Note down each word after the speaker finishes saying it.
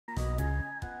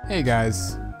Hey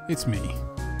guys, it's me,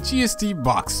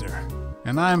 GSDBoxer,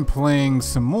 and I'm playing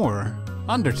some more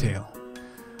Undertale.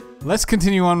 Let's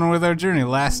continue on with our journey.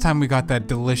 Last time we got that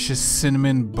delicious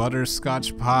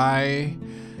cinnamon-butterscotch pie,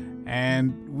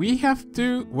 and we have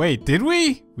to... Wait, did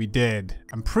we? We did.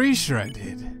 I'm pretty sure I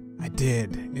did. I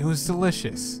did. It was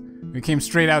delicious. We came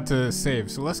straight out to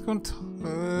save, so let's go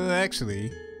and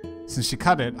actually, since she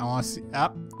cut it, I want to see...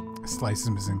 Ah, a slice is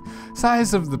missing.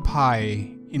 Size of the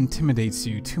pie intimidates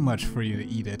you too much for you to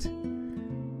eat it.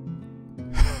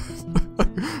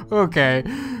 Okay.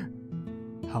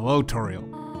 Hello, Toriel.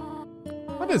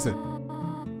 What is it?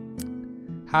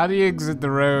 How do you exit the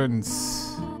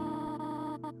ruins?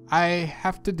 I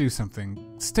have to do something.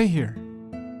 Stay here.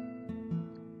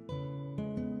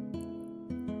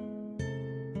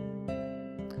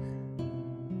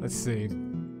 Let's see.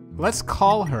 Let's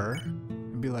call her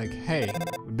and be like, hey,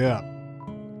 what up?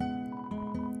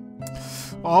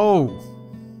 Oh!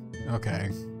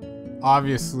 Okay.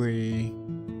 Obviously,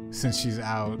 since she's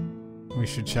out, we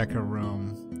should check her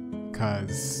room,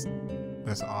 because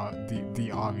that's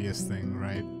the obvious thing,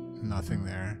 right? Nothing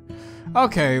there.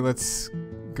 Okay, let's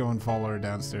go and follow her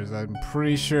downstairs. I'm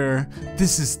pretty sure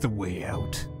this is the way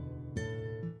out.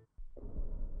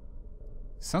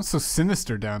 Sounds so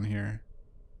sinister down here.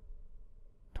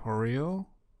 Toriel?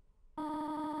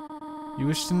 You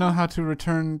wish to know how to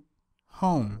return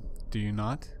home, do you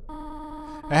not?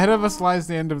 Ahead of us lies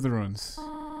the end of the ruins.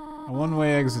 A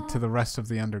one-way exit to the rest of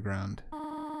the underground.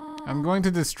 I'm going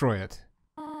to destroy it.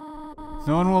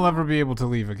 No one will ever be able to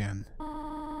leave again.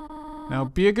 Now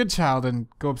be a good child and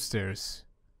go upstairs.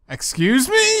 Excuse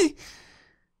me?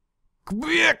 Come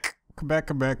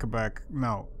back.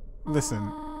 No.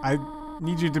 Listen, I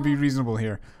need you to be reasonable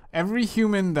here. Every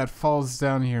human that falls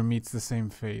down here meets the same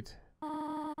fate.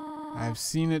 I've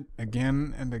seen it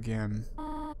again and again.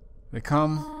 They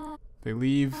come, they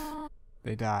leave,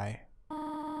 they die.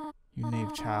 You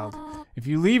knave child. If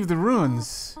you leave the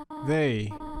ruins, they,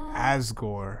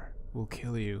 Asgore, will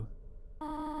kill you.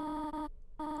 I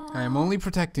am only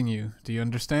protecting you. Do you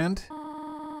understand?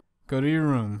 Go to your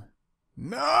room.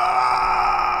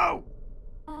 No!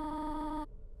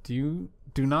 Do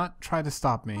not try to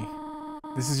stop me.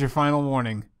 This is your final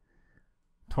warning.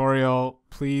 Toriel,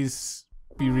 please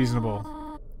be reasonable.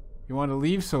 You want to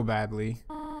leave so badly.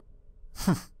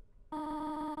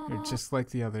 You're just like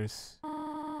the others.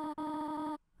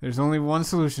 There's only one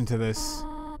solution to this.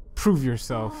 Prove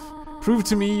yourself. Prove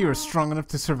to me you're strong enough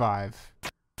to survive.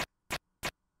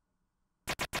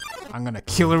 I'm gonna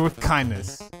kill her with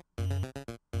kindness.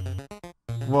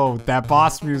 Whoa, that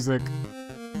boss music.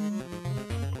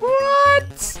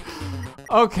 What?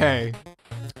 Okay.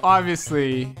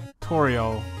 Obviously,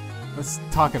 Toriel, let's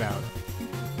talk it out.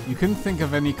 You couldn't think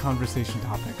of any conversation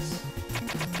topics.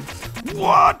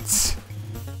 What?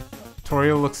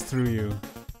 Toriel looks through you.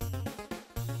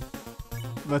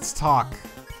 Let's talk.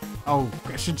 Oh,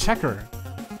 I should check her.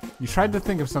 You tried to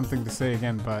think of something to say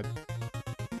again, but...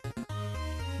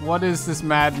 What is this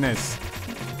madness?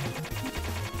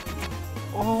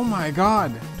 Oh my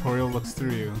god! Toriel looks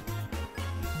through you.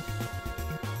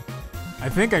 I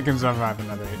think I can survive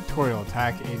another hit. Toriel,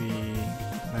 attack 80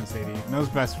 times 80. Knows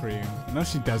best for you. No,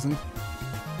 she doesn't.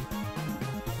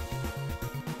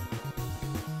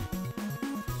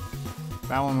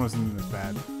 That one wasn't as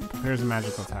bad. There's a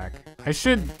magical attack. I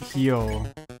should heal.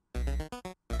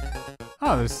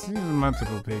 Oh, there's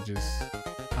multiple pages.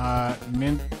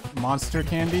 Mint monster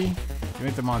candy. You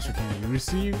mint the monster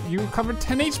candy. You recovered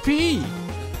 10 HP.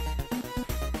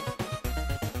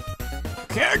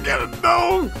 Can't get it.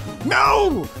 No,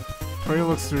 no. Toriel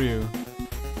looks through you.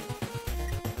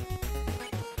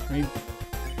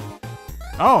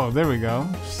 Oh, there we go.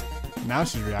 Now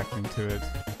she's reacting to it.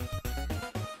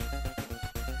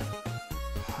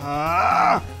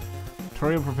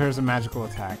 Toriel prepares a magical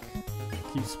attack.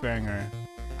 Keep sparing her.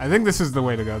 I think this is the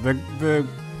way to go. The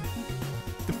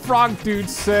frog dude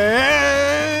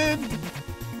said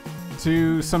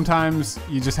to sometimes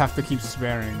you just have to keep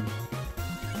sparing.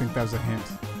 I think that was a hint.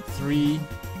 3.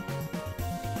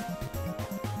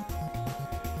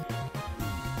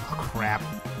 Oh crap.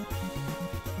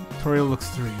 Toriel looks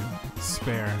through you.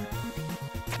 Spare.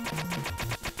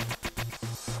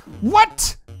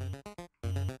 What?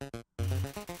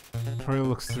 Toriel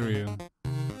looks through you.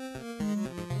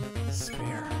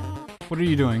 Spare. What are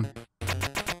you doing?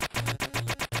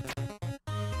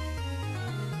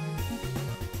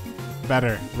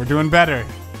 Better. We're doing better.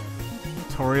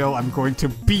 Toriel, I'm going to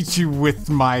beat you with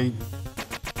my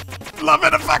love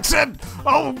and affection!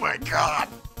 Oh my god!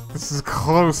 This is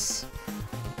close.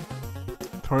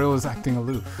 Toriel is acting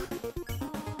aloof.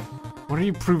 What are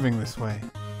you proving this way?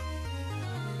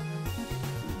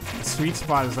 sweet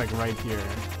spot is like right here.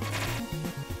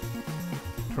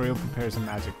 Toriel prepares a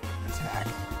magic attack.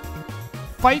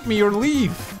 Fight me or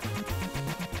leave!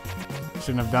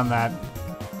 Shouldn't have done that.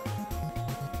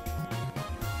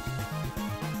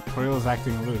 Toriel is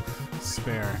acting aloof.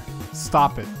 Spare.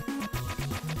 Stop it.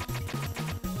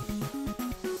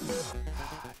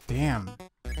 Damn.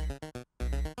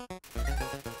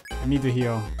 I need to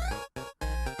heal.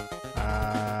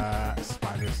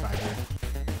 Spider.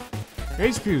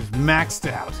 HP is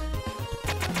maxed out.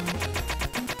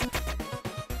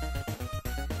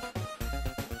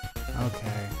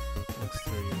 Okay. Looks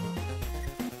through you.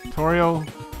 Toriel,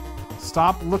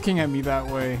 stop looking at me that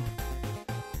way.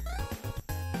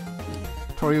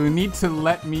 Toriel, you need to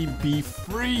let me be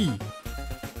free.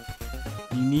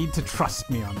 You need to trust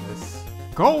me on this.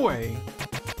 Go away.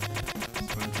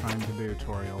 That's what I'm trying to do,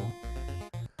 Toriel.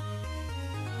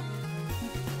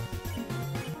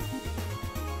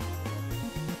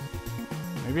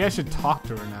 Maybe I should talk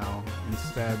to her now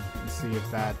instead and see if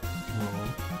that will...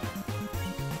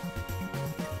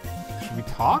 Should we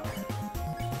talk?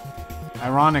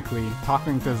 Ironically,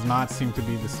 talking does not seem to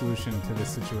be the solution to this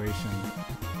situation.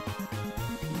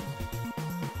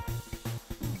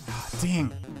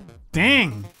 Dang.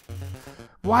 Dang!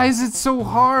 Why is it so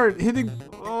hard? Hitting...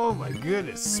 Oh my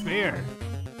goodness, spare.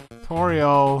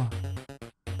 Toriel.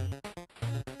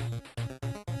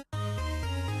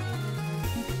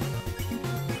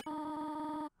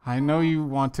 I know you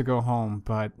want to go home,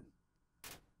 but...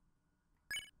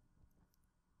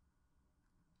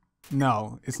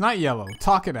 No, it's not yellow.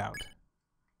 Talk it out.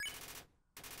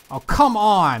 Oh, come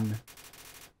on!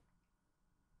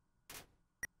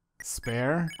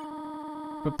 Spare?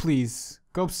 But please,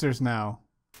 go upstairs now.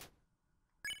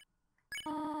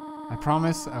 I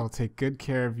promise I will take good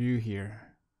care of you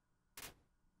here.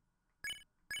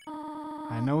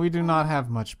 I know we do not have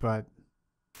much, but...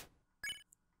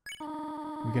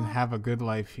 we can have a good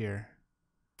life here.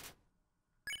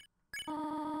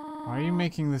 Why are you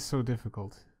making this so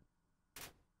difficult?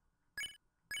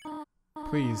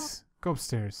 Please, go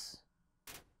upstairs.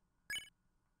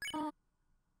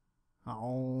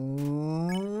 Oh.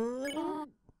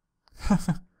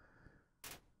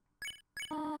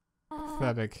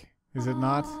 Pathetic, is it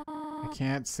not? I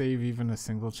can't save even a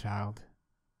single child.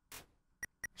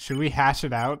 Should we hash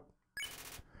it out?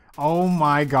 Oh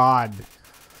my god.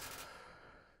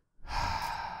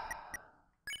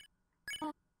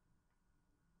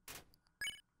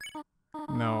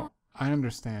 No, I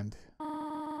understand.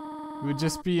 You would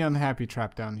just be unhappy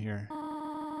trapped down here.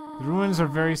 The ruins are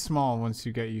very small once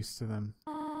you get used to them.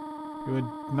 It would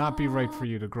not be right for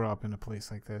you to grow up in a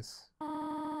place like this.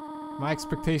 My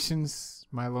expectations,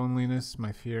 my loneliness,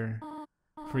 my fear.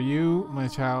 For you, my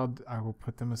child, I will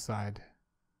put them aside.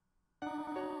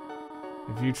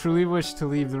 If you truly wish to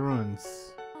leave the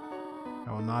ruins,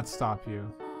 I will not stop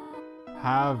you.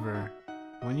 However,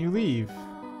 when you leave,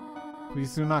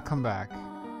 please do not come back.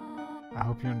 I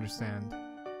hope you understand.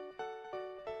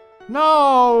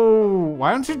 No!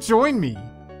 Why don't you join me?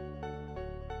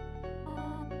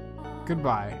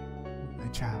 Goodbye, my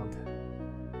child.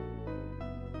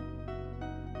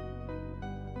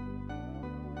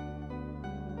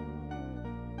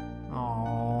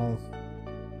 Oh.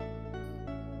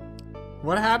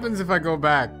 What happens if I go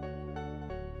back?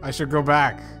 I should go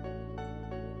back.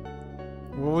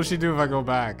 What will she do if I go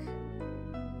back?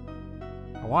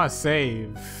 I want to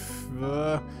save.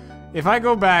 If I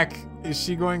go back, is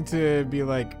she going to be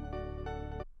like,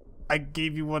 I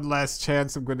gave you one last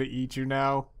chance, I'm gonna eat you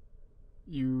now?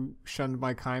 You shunned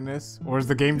my kindness? Or is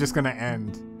the game just gonna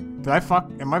end? Did I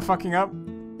fuck? Am I fucking up?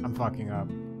 I'm fucking up.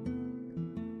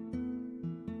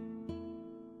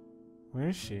 Where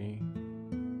is she?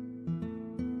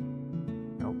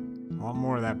 Nope. I want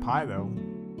more of that pie though.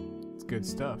 It's good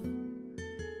stuff.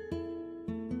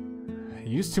 I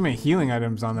used too many healing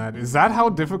items on that. Is that how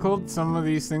difficult some of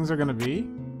these things are gonna be?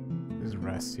 There's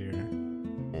rest here.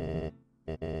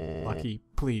 Lucky,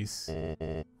 please.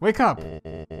 Wake up!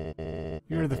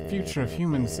 You're the future of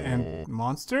humans and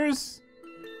monsters?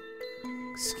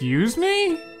 Excuse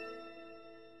me?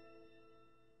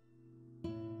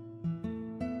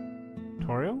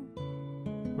 Toriel?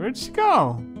 Where'd she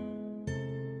go?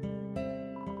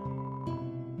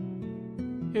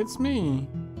 It's me.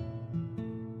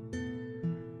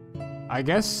 I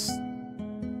guess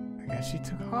she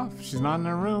took off. She's not in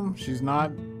her room. She's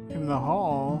not in the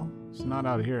hall. She's not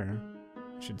out here.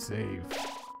 Should save.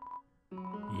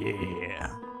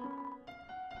 Yeah.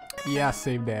 Yeah,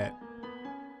 save that.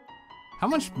 How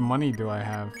much money do I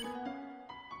have?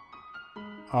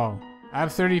 Oh, I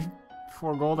have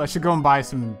 34 gold. I should go and buy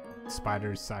some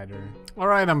spider cider.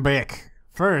 Alright, I'm back.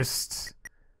 First,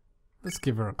 let's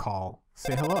give her a call.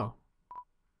 Say hello.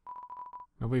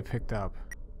 Nobody picked up.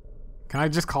 Can I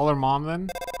just call her mom then?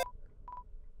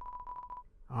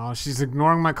 Oh, she's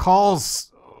ignoring my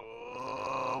calls.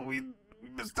 Oh, we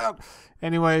missed out.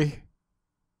 Anyway,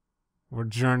 we're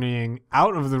journeying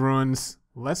out of the ruins.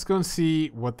 Let's go and see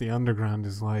what the underground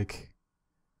is like.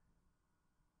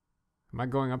 Am I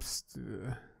going up?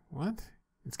 What?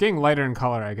 It's getting lighter in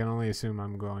color. I can only assume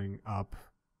I'm going up.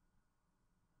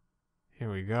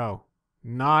 Here we go.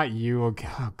 Not you again.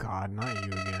 Oh god, not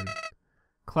you again.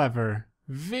 Clever.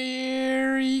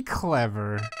 Very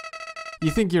clever. You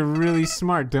think you're really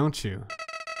smart, don't you?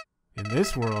 In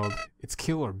this world, it's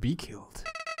kill or be killed.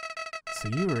 So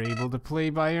you were able to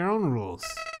play by your own rules.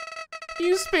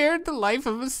 You spared the life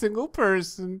of a single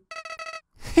person.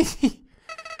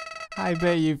 I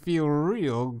bet you feel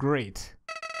real great.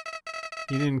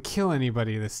 You didn't kill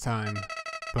anybody this time,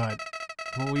 but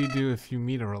what will you do if you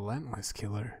meet a relentless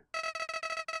killer?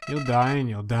 You'll die and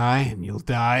you'll die and you'll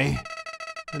die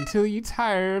until you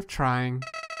tire of trying.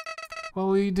 What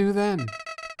will you do then?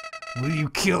 Will you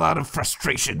kill out of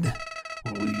frustration?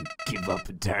 Or will you give up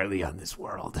entirely on this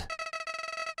world?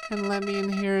 And let me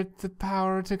inherit the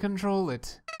power to control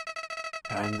it.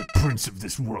 I'm the prince of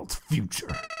this world's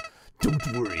future.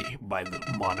 Don't worry, my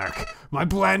little monarch. My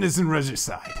plan isn't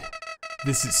regicide.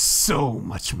 This is so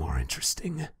much more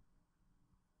interesting.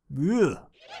 Ugh.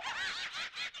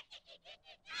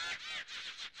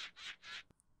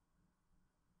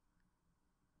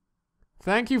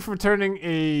 Thank you for turning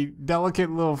a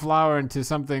delicate little flower into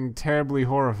something terribly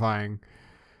horrifying.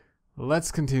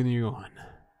 Let's continue on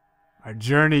our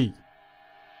journey.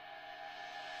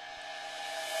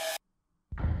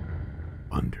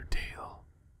 Undertale.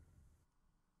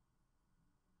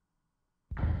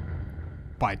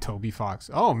 By Toby Fox.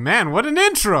 Oh man, what an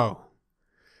intro!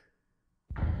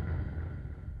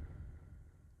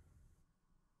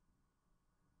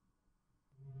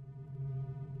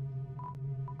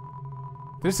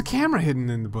 There's a camera hidden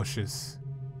in the bushes.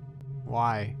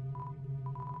 Why?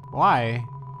 Why?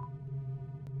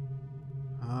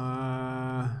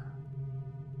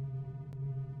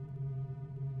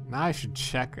 Now I should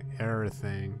check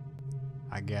everything.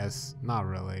 I guess. Not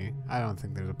really. I don't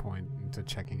think there's a point into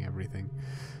checking everything.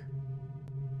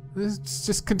 Let's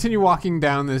just continue walking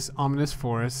down this ominous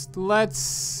forest. Let's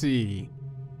see.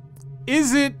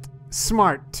 Is it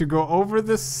smart to go over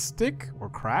the stick or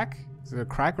crack? Is it a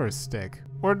crack or a stick?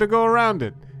 Or to go around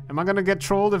it? Am I gonna get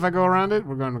trolled if I go around it?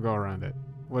 We're gonna go around it.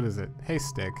 What is it? Hey,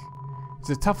 stick.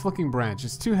 It's a tough looking branch.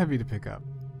 It's too heavy to pick up.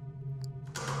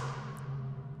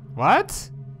 What?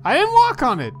 I didn't walk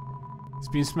on it. It's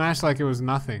being smashed like it was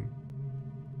nothing.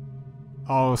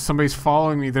 Oh, somebody's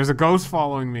following me. There's a ghost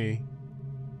following me.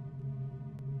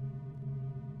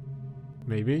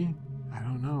 Maybe? I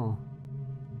don't know.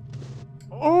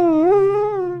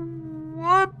 Oh,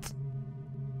 what?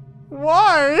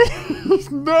 Why?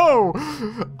 No!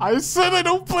 I said I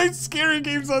don't play scary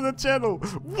games on the channel.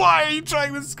 Why are you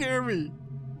trying to scare me?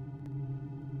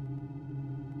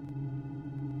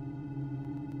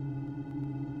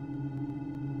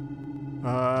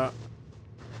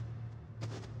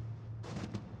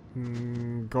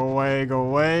 Go away, go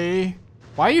away.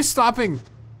 Why are you stopping?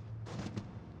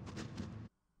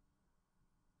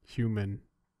 Human.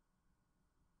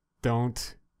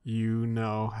 Don't you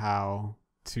know how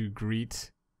to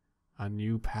greet a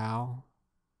new pal?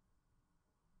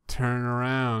 Turn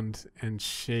around and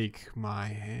shake my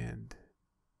hand.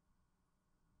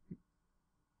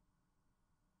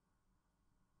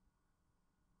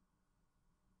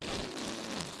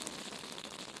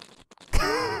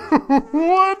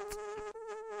 What?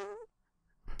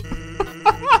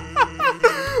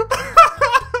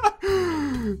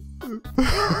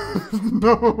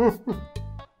 No.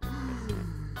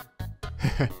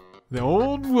 The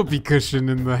old whoopee cushion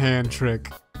in the hand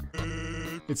trick.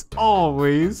 It's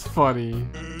always funny.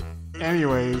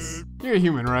 Anyways, you're a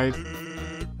human, right?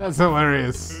 That's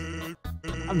hilarious.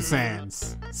 I'm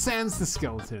Sans. Sans the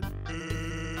skeleton.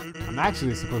 I'm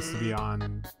actually supposed to be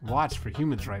on watch for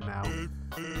humans right now.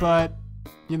 But,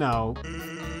 you know,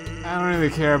 I don't really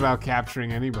care about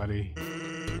capturing anybody.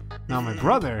 Now my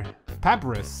brother,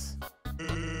 Papyrus,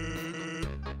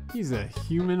 he's a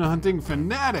human hunting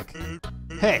fanatic.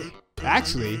 Hey,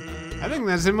 actually, I think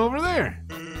that's him over there.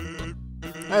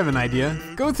 I have an idea.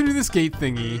 Go through this gate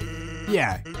thingy.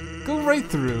 Yeah, go right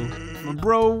through. My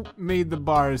bro made the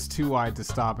bars too wide to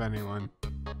stop anyone.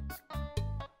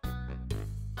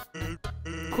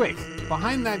 Quick,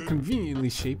 behind that conveniently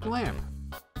shaped lamp.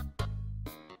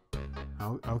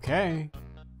 Oh, okay.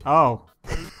 Oh.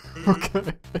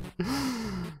 Okay.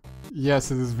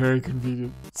 Yes, it is very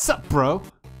convenient. Sup, bro?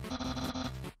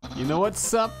 You know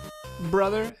what's up,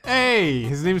 brother? Hey,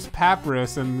 his name's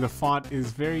Papyrus, and the font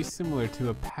is very similar to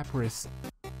a papyrus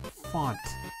font.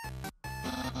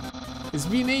 It's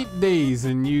been 8 days,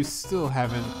 and you still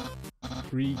haven't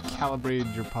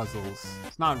recalibrated your puzzles.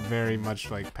 It's not very much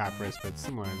like Papyrus, but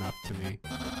similar enough to me.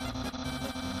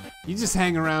 You just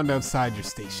hang around outside your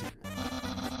station.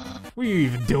 What are you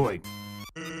even doing?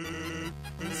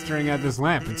 Staring at this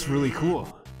lamp, it's really cool.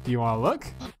 Do you want to look?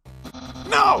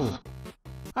 No!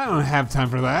 I don't have time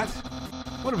for that.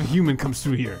 What if a human comes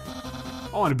through here?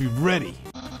 I want to be ready.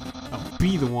 I'll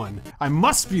be the one. I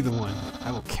must be the one.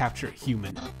 I will capture a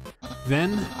human.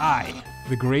 Then I,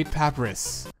 the great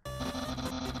Papyrus,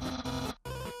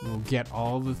 will get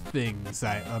all the things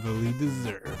I utterly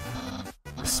deserve.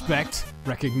 Respect,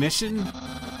 recognition.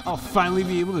 I'll finally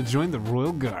be able to join the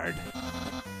Royal Guard.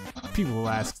 People will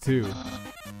ask too.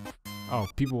 Oh,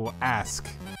 people will ask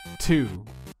to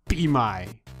be my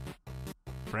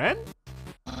friend?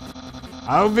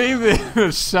 I'll bathe in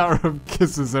a shower of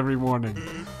kisses every morning.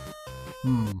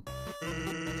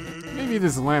 Maybe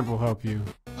this lamp will help you.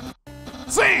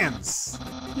 Sans!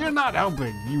 You're not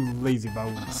helping, you lazy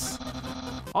bones.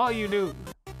 All you do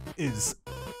is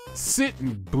sit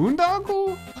and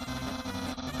boondoggle?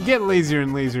 You get lazier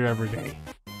and lazier every day.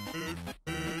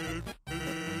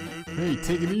 Hey,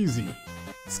 take it easy.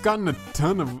 I've gotten a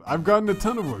ton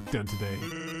of work done today.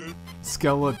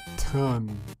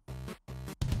 Skeleton.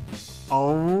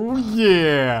 Oh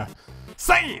yeah!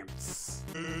 Sans!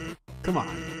 Come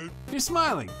on. You're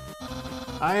smiling.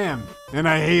 I am, and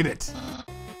I hate it.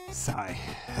 Sigh.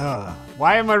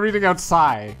 Why am I reading out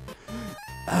sigh?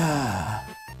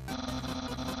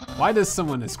 Why does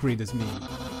someone as great as me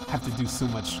have to do so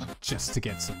much just to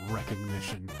get some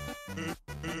recognition?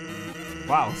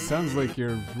 Wow, sounds like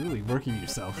you're really working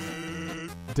yourself.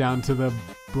 Down to the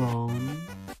bone.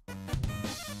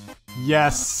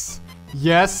 Yes!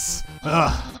 Yes!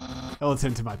 Ugh! I'll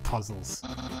attend to my puzzles.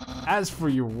 As for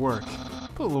your work,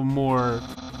 put a little more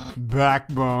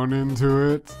backbone into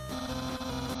it.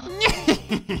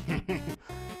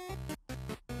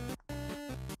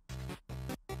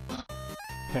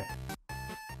 Hey.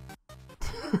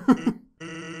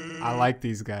 I like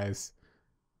these guys.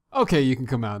 Okay, you can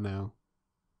come out now.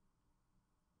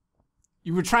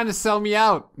 You were trying to sell me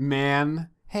out, man.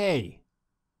 Hey.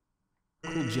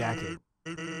 Cool jacket.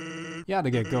 You ought to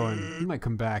get going. He might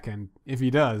come back, and if he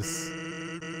does,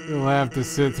 you'll have to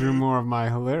sit through more of my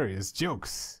hilarious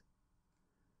jokes.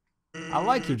 I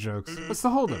like your jokes. What's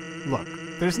the holdup? Look,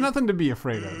 there's nothing to be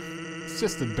afraid of. It's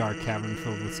just a dark cavern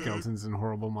filled with skeletons and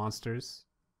horrible monsters.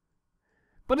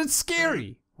 But it's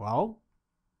scary! Well...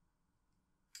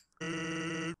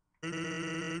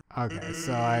 Okay,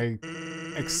 so I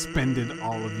expended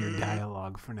all of your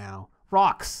dialogue for now.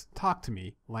 Rocks, talk to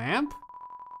me. Lamp?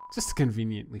 Just a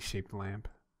conveniently shaped lamp.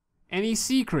 Any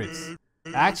secrets?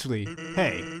 Actually,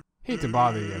 hey, hate to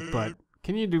bother you, but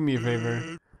can you do me a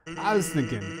favor? I was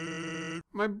thinking,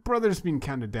 my brother's been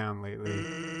kinda down lately.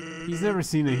 He's never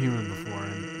seen a human before,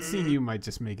 and seeing you might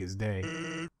just make his day.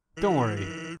 Don't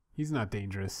worry, he's not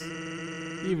dangerous,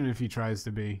 even if he tries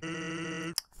to be.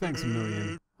 Thanks a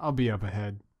million. I'll be up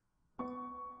ahead.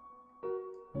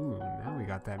 Ooh, now we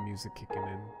got that music kicking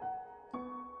in.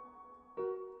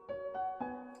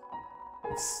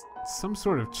 It's some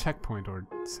sort of checkpoint or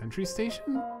sentry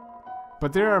station?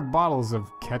 But there are bottles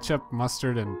of ketchup,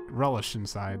 mustard, and relish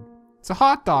inside. It's a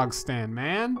hot dog stand,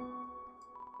 man!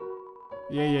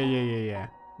 Yeah.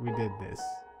 We did this.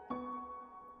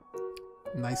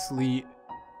 Nicely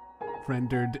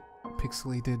rendered,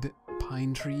 pixelated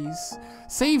pine trees.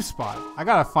 Save spot! I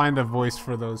gotta find a voice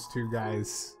for those two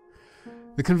guys.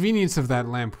 The convenience of that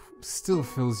lamp still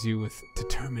fills you with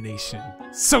determination.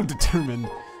 So determined!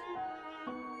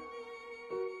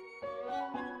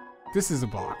 This is a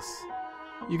box.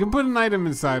 You can put an item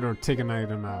inside or take an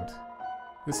item out.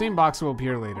 The same box will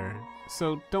appear later,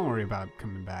 so don't worry about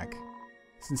coming back.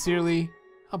 Sincerely,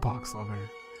 a box lover.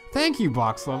 Thank you,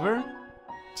 box lover.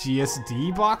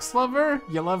 GSD lover?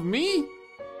 You love me?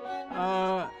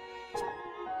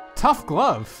 Tough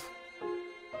glove.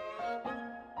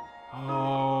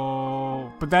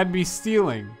 Oh, but that'd be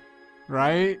stealing,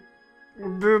 right?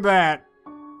 We'll do that.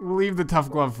 We'll leave the tough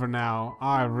glove for now. Oh,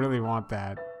 I really want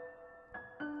that.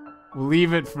 We'll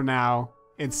leave it for now.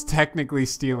 It's technically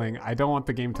stealing. I don't want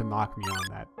the game to knock me on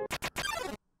that.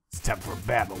 It's time for a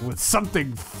battle with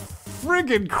something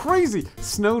friggin' crazy.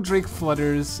 Snowdrake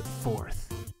flutters forth.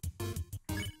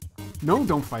 No,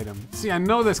 don't fight him. See, I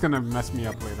know that's gonna mess me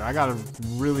up later. I gotta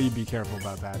really be careful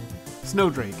about that.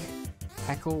 Snowdrake.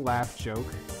 Heckle, laugh, joke.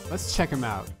 Let's check him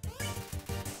out.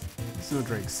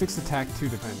 Snowdrake, 6 attack, 2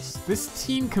 defense. This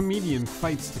teen comedian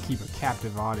fights to keep a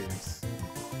captive audience.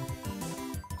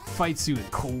 Fights you in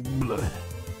cold blood.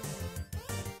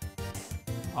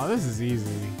 Oh, this is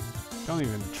easy. Don't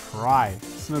even try.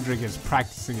 Snowdrake is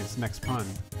practicing its next pun.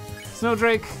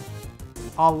 Snowdrake,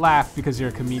 I'll laugh because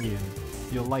you're a comedian.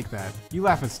 You'll like that. You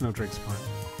laugh at Snowdrake's pun.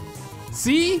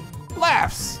 See?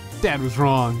 Laughs! Dad was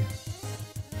wrong.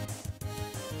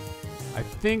 I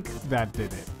think that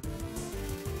did it.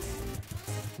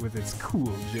 With its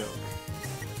cool joke.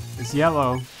 It's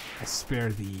yellow. I spare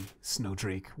thee,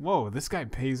 Snowdrake. Whoa, this guy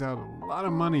pays out a lot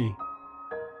of money.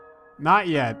 Not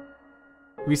yet.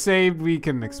 We saved, we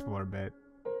can explore a bit.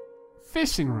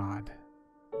 Fishing rod.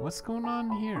 What's going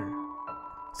on here?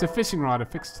 It's a fishing rod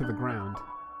affixed to the ground.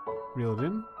 Reel it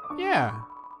in? Yeah.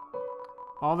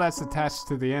 All that's attached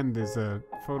to the end is a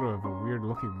photo of a weird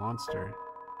looking monster.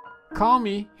 Call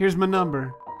me. Here's my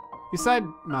number. Decide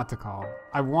not to call.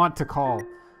 I want to call.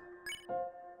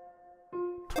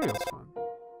 Tutorial's fun.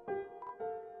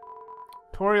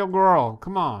 Tutorial girl,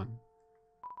 come on.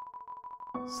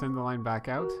 Send the line back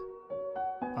out.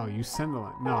 Oh, you send the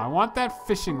line. No, I want that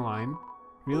fishing line.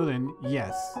 Reel it in.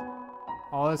 Yes.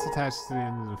 All that's attached to the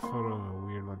end is a photo of a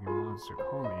weird looking monster.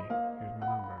 Call me. Here's my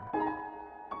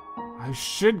number. I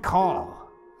should call.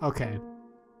 Okay.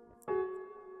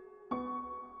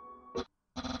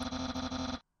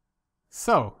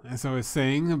 So, as I was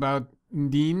saying about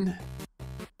Dean.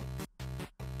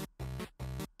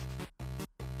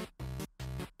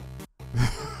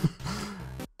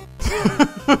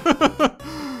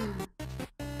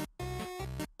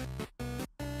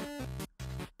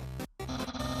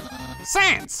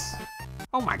 Sans!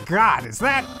 Oh my god, is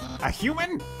that a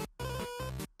human?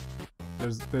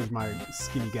 There's my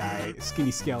skinny guy,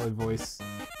 skinny scally voice.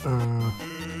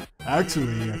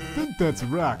 Actually, I think that's a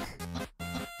rock.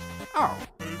 Oh.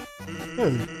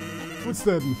 Hey, what's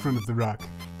that in front of the rock?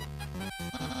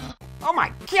 Oh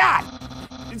my god!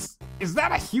 Is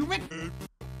that a human?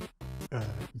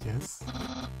 Yes?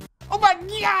 Oh my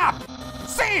god!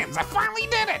 Sans, I finally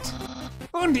did it!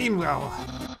 Undine will.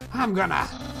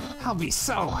 I'll be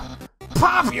so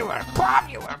popular!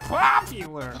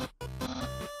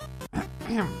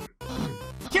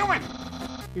 Human!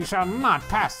 You shall not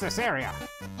pass this area.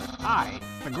 I,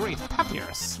 the great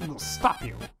Papyrus, will stop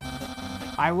you.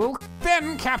 I will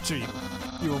then capture you.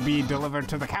 You will be delivered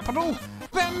to the capital.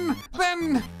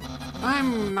 Then,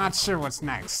 I'm not sure what's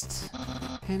next.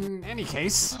 In any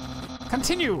case,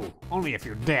 continue, only if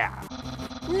you dare.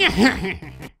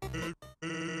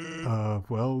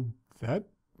 Well, that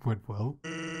went well.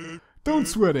 Don't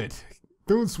sweat it.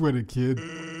 Don't sweat it, kid.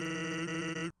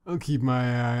 I'll keep an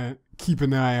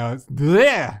eye out.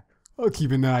 There! I'll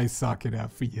keep an eye socket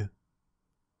out for you.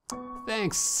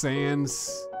 Thanks,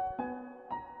 Sans.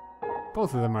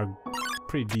 Both of them are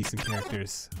pretty decent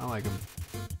characters. I like them.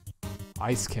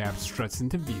 Ice Cap struts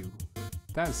into view.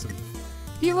 That's some...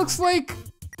 He looks like,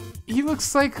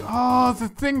 oh, the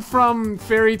thing from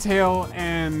Fairy Tale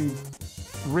and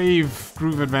Rave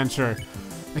Groove Adventure.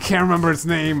 I can't remember its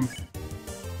name.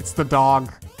 It's the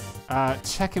dog.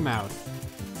 Check him out.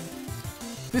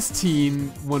 This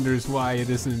teen wonders why it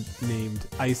isn't named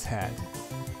Ice Hat.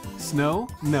 Snow?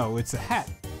 No, it's a hat.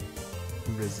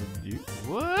 Residue.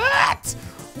 What?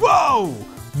 Whoa!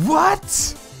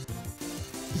 What?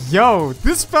 Yo,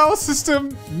 this spell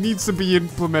system needs to be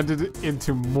implemented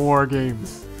into more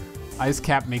games. Ice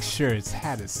Cap makes sure its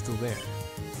hat is still there.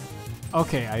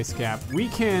 Okay, Ice Cap, we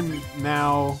can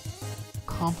now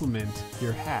compliment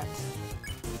your hat.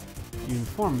 You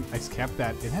inform Ice Cap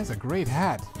that it has a great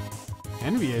hat.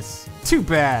 Envious? Too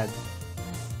bad.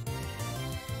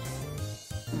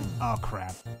 Oh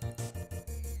crap.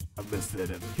 I messed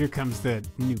that up. Here comes the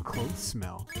new clothes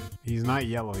smell. He's not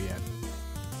yellow yet.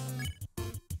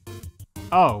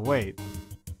 Oh, wait.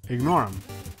 Ignore him.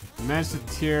 You managed to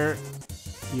tear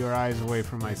your eyes away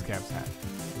from Ice Cap's hat.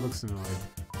 He looks annoyed.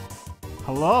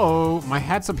 Hello? My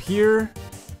hat's up here?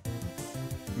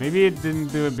 Maybe it didn't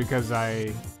do it because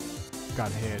I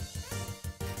got hit.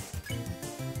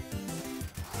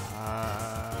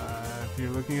 If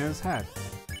you're looking at his hat.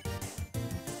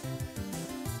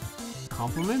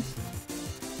 Compliment?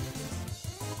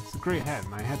 It's a great hat.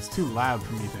 My hat's too loud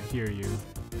for me to hear you.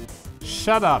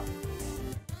 Shut up!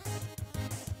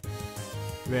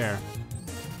 There.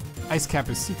 Ice Cap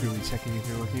is secretly checking if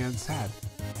you're looking at his hat.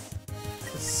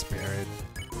 Spare it.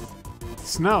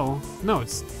 Snow? No,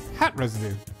 it's hat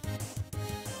residue.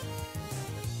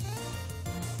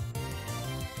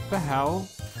 The hell?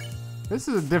 This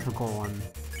is a difficult one.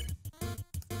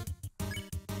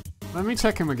 Let me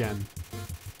check him again.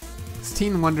 This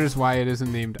teen wonders why it isn't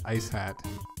named Ice Hat.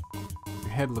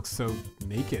 Your head looks so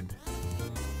naked.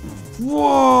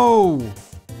 Whoa!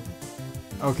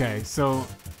 Okay, so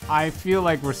I feel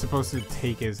like we're supposed to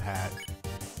take his hat.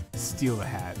 Steal the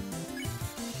hat.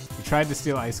 We tried to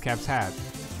steal Ice Cap's hat,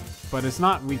 but it's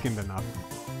not weakened enough.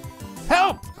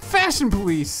 Help! Fashion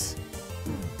police!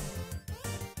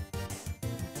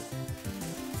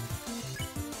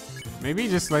 Maybe he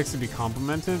just likes to be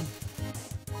complimented.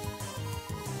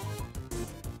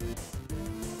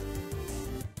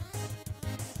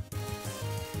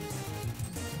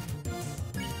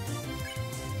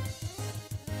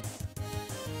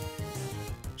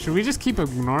 Should we just keep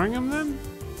ignoring him then?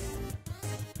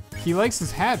 He likes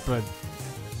his hat, but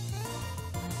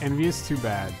envious too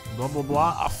bad. Blah blah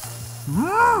blah.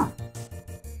 Oh.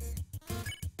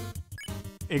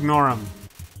 Ignore him.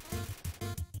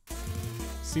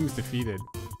 Seems defeated.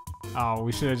 Oh,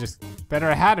 we should have just... Better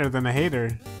a hatter than a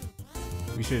hater.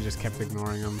 We should have just kept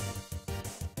ignoring him.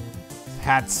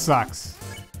 Hat sucks.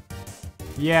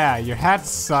 Yeah, your hat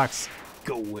sucks.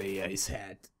 Go away, Ice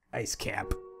Hat. Ice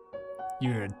Cap.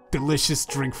 You're a delicious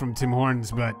drink from Tim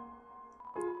Hortons, but...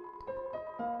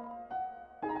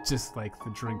 just like the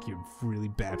drink, you're really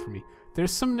bad for me.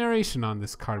 There's some narration on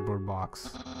this cardboard box.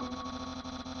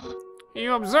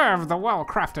 You observe the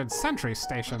well-crafted sentry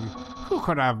station. Who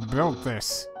could have built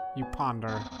this? You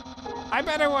ponder. I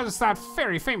bet it was that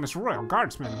very famous royal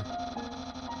guardsman.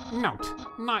 Note,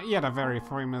 not yet a very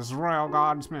famous royal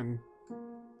guardsman.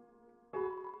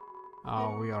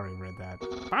 Oh, we already read that.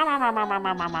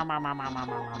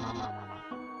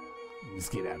 Let's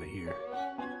get out of here.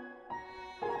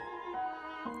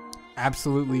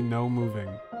 Absolutely no moving.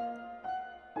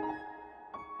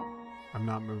 I'm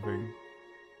not moving.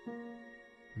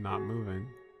 I'm not moving.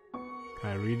 Can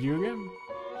I read you again?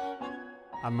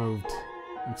 I moved.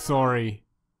 I'm sorry.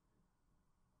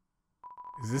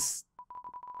 Is this...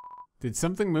 Did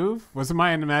something move? Was it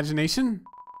my imagination?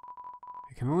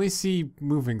 I can only see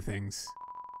moving things.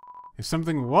 If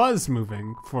something was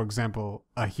moving, for example,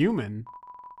 a human,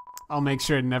 I'll make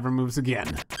sure it never moves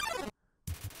again.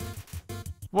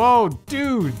 Whoa,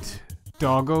 dude!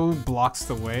 Doggo blocks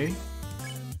the way.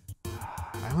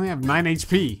 I only have 9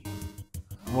 HP.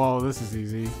 Whoa, this is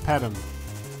easy. Pet him.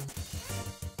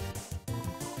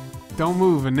 Don't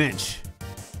move an inch.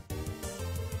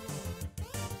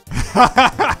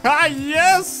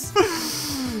 Yes!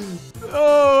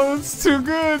 Oh, it's too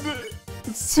good.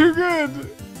 It's too good.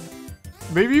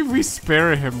 Maybe if we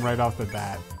spare him right off the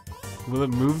bat. Will it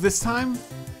move this time?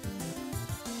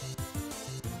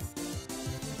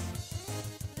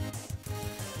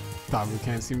 Doggo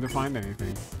can't seem to find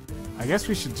anything. I guess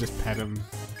we should just pet him.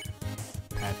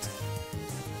 Pet.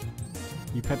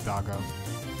 You pet Doggo.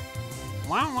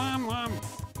 Wom, wom, wom.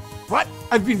 What?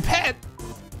 I've been pet!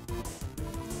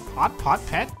 Pot, pot,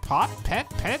 pet,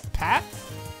 pat.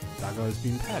 Doggo has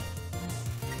been pet.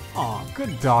 Aw,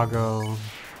 good Doggo.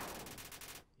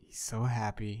 He's so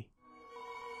happy.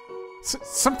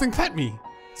 Something pet me!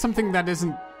 Something that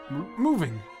isn't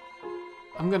moving.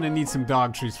 I'm gonna need some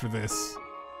dog treats for this.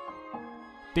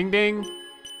 Ding ding!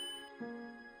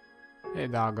 Hey,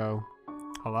 Doggo.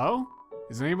 Hello?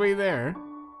 Is anybody there?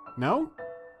 No?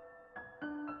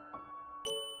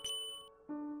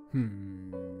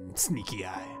 Sneaky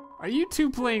eye. Are you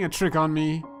two playing a trick on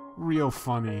me? Real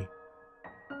funny.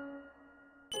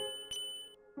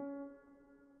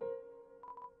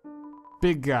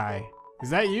 Big guy. Is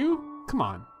that you? Come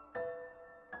on.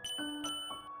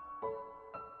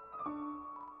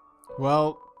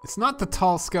 Well, it's not the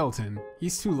tall skeleton.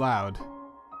 He's too loud.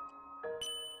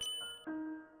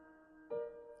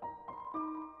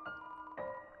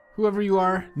 Whoever you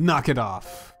are, knock it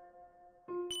off.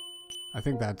 I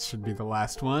think that should be the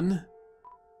last one.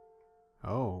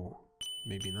 Oh,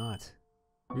 maybe not.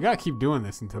 We gotta keep doing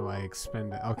this until I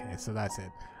expend it. Okay, so that's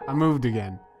it. I moved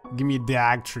again. Give me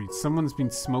dog treats. Someone's been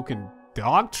smoking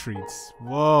dog treats.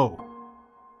 Whoa.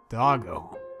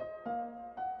 Doggo.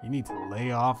 You need to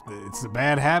lay off the... It's a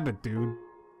bad habit, dude.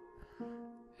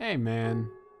 Hey, man.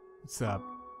 What's up?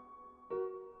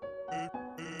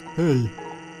 Hey,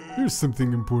 here's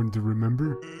something important to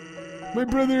remember. My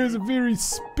brother has a very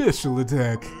special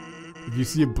attack. If you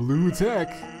see a blue attack,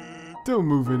 don't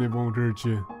move and it won't hurt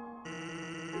you.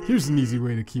 Here's an easy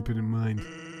way to keep it in mind.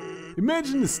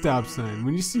 Imagine a stop sign.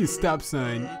 When you see a stop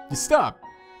sign, you stop,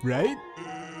 right?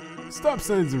 Stop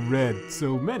signs are red,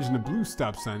 so imagine a blue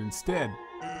stop sign instead.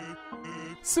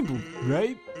 Simple,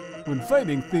 right? When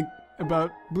fighting, think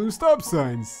about blue stop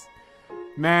signs.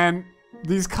 Man,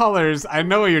 these colors, I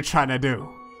know what you're trying to do.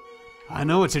 I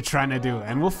know what you're trying to do,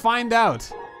 and we'll find out.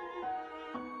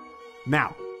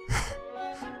 Now.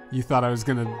 You thought I was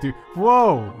gonna do...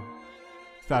 Whoa!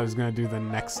 Thought I was gonna do the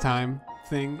next time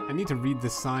thing. I need to read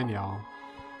this sign, y'all.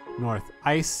 North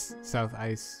ice, south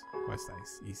ice, west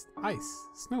ice, east ice,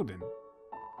 Snowden,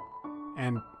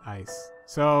 and ice.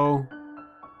 So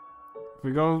if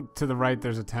we go to the right,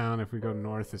 there's a town. If we go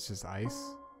north, it's just ice.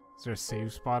 Is there a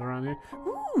save spot around here?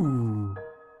 Ooh,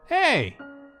 hey,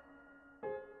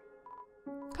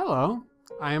 hello.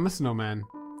 I am a snowman.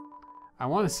 I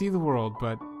want to see the world,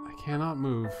 but I cannot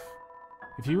move.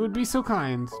 If you would be so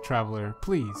kind, traveler,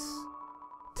 please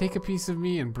take a piece of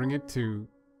me and bring it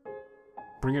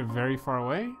very far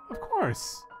away? Of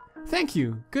course. Thank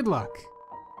you. Good luck.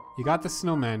 You got the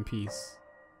snowman piece.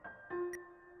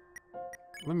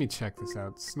 Let me check this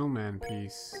out. Snowman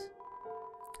piece.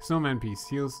 Snowman piece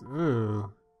heals.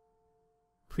 Ugh.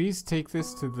 Please take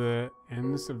this to the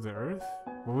ends of the earth.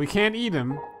 Well, we can't eat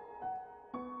him.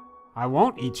 I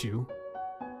won't eat you.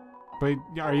 But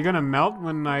are you gonna melt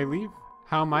when I leave?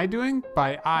 How am I doing?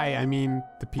 By I mean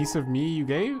the piece of me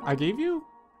I gave you?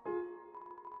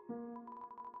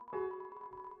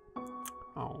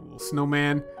 Oh,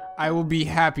 snowman, I will be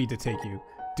happy to take you.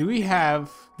 Do we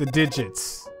have the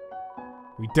digits?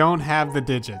 We don't have the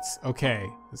digits. Okay,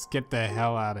 let's get the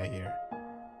hell out of here.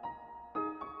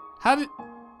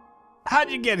 How'd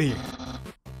you get here?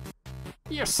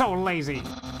 You're so lazy.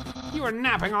 You were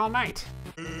napping all night.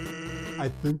 I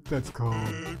think that's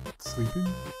called sleeping.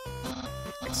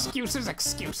 Excuses,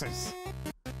 excuses.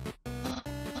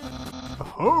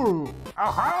 Oh!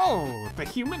 Oh-ho! The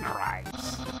human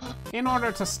arrives. In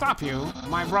order to stop you,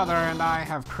 my brother and I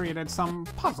have created some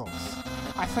puzzles.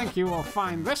 I think you will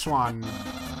find this one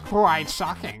quite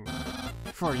shocking.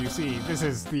 For you see, this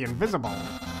is the invisible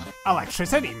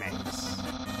electricity maze.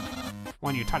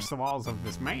 When you touch the walls of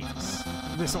this maze,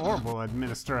 this orb will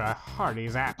administer a hearty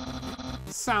zap.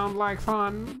 Sound like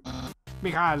fun?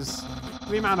 Because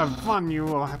the amount of fun you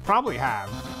will probably have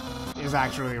is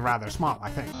actually rather small, I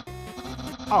think.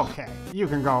 Okay, you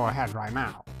can go ahead right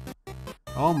now.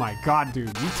 Oh my god,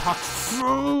 dude, you talk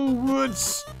so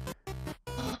much.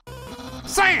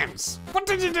 Sans! What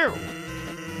did you do?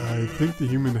 I think the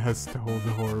human has to hold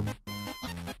the orb.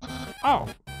 Oh,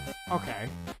 okay.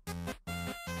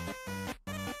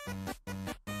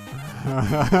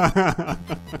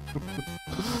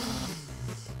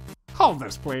 Hold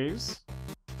this, please.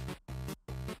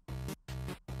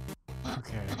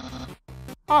 Okay.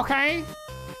 Okay.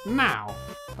 Now.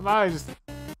 How about I just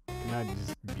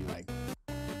be like,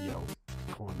 yo,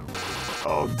 go on the road.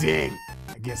 Oh, dang.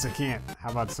 I guess I can't.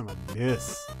 How about some of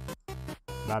this?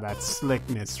 About that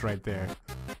slickness right there.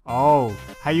 Oh,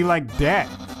 how you like that?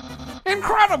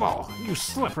 Incredible! You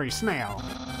slippery snail.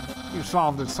 You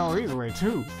solved it so easily,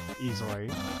 too. Easily.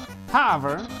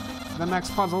 However, the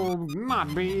next puzzle will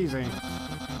not be easy.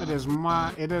 It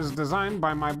is designed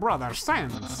by my brother,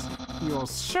 Sans. You'll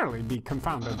surely be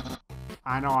confounded.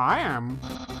 I know I am.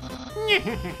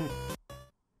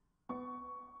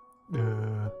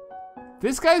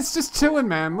 This guy's just chilling,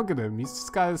 man. Look at him. He's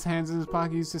just got his hands in his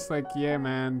pocket. He's just like, yeah,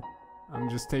 man. I'm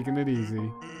just taking it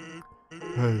easy.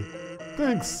 Hey,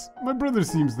 thanks. My brother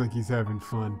seems like he's having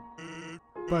fun.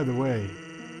 By the way,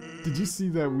 did you see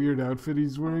that weird outfit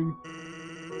he's wearing?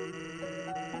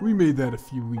 We made that a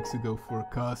few weeks ago for a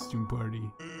costume party.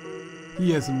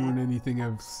 He hasn't worn anything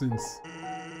ever since.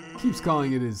 Keeps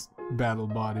calling it his battle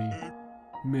body.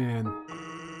 Man,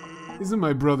 isn't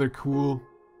my brother cool?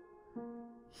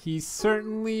 He's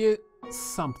certainly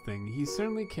something. He's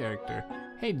certainly a character.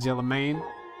 Hey, Jellyman.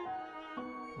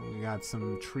 We got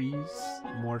some trees.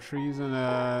 More trees and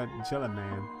a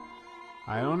Jellyman.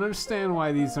 I don't understand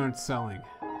why these aren't selling.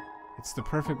 It's the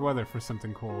perfect weather for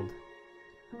something cold.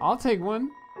 I'll take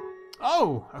one.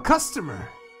 Oh, a customer.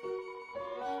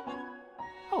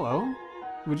 Hello.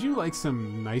 Would you like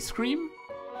some ice cream?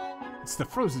 It's the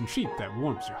frozen treat that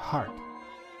warms your heart.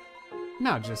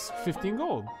 Now just 15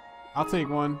 gold. I'll take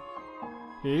one.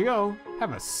 Here you go.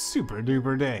 Have a super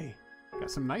duper day.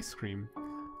 Got some ice cream.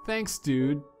 Thanks,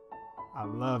 dude. I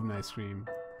love ice cream.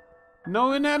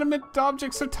 No inanimate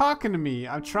objects are talking to me.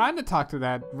 I'm trying to talk to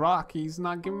that rock. He's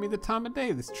not giving me the time of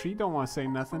day. This tree don't want to say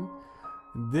nothing.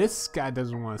 This guy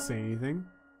doesn't want to say anything.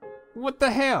 What the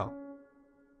hell?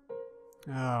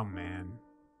 Oh, man.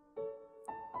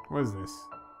 What is this?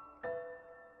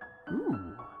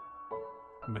 Ooh.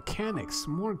 Mechanics.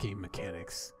 More game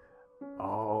mechanics.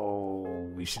 Oh,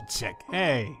 we should check.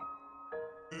 Hey.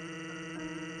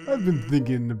 I've been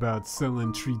thinking about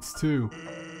selling treats too.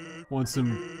 Want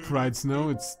some fried snow?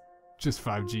 It's just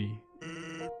 5G.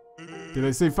 Did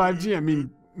I say 5G? I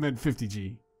meant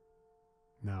 50G.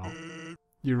 No.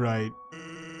 You're right.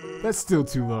 That's still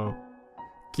too low.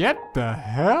 Get the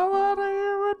hell out of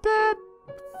here with that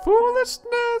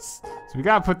foolishness. So we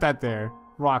gotta put that there.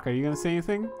 Rock, are you gonna say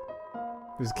anything?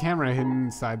 There's a camera hidden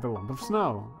inside the lump of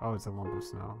snow. Oh, it's a lump of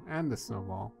snow. And the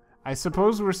snowball. I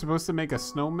suppose we're supposed to make a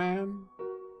snowman?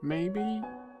 Maybe?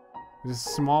 There's a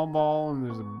small ball and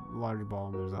there's a large ball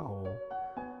and there's a hole.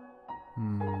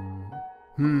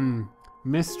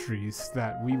 Mysteries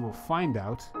that we will find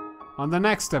out on the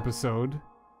next episode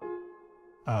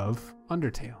of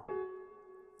Undertale.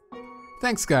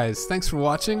 Thanks guys, thanks for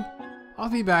watching. I'll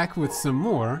be back with some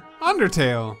more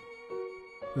Undertale,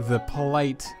 the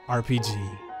polite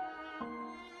RPG.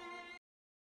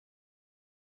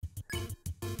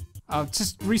 Oh,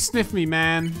 just re-sniff me,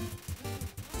 man.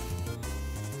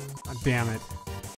 Oh, damn it.